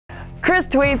Chris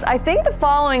tweets, I think the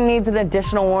following needs an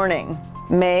additional warning.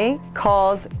 May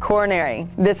cause coronary.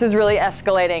 This is really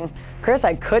escalating. Chris,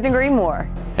 I couldn't agree more.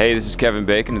 Hey, this is Kevin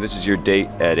Bacon, and this is your Date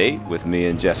at 8 with me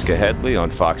and Jessica Headley on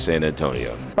Fox San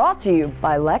Antonio. Brought to you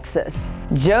by Lexus.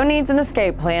 Joe needs an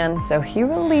escape plan, so he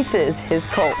releases his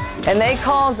Colt. And they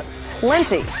cause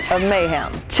plenty of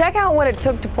mayhem. Check out what it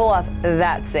took to pull off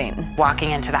that scene.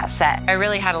 Walking into that set, I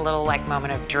really had a little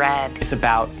moment of dread. It's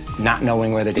about not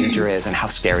knowing where the danger is and how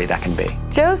scary that can be.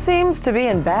 Joe seems to be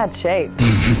in bad shape.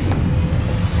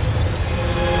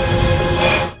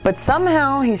 But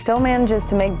somehow he still manages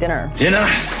to make dinner. Dinner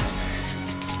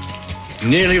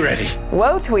nearly ready.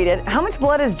 Woe tweeted, how much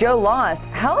blood has Joe lost?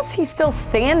 How is he still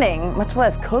standing, much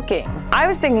less cooking? I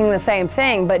was thinking the same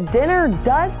thing, but dinner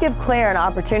does give Claire an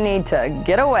opportunity to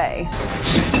get away.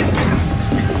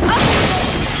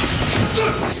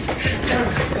 Go.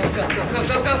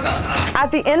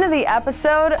 At the end of the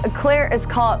episode, Claire is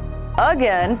caught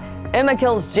again. Emma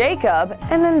kills Jacob,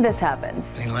 and then this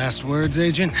happens. Any last words,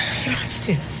 Agent? You don't have to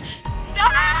do this.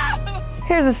 No!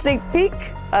 Here's a sneak peek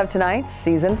of tonight's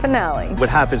season finale. What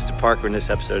happens to Parker in this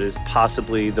episode is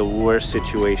possibly the worst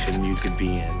situation you could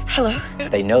be in. Hello?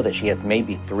 They know that she has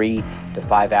maybe 3 to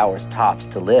 5 hours tops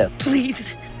to live.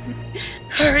 Please,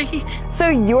 hurry. So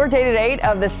your Date at 8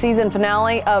 of the season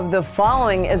finale of The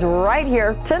Following is right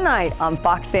here tonight on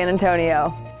Fox San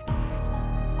Antonio.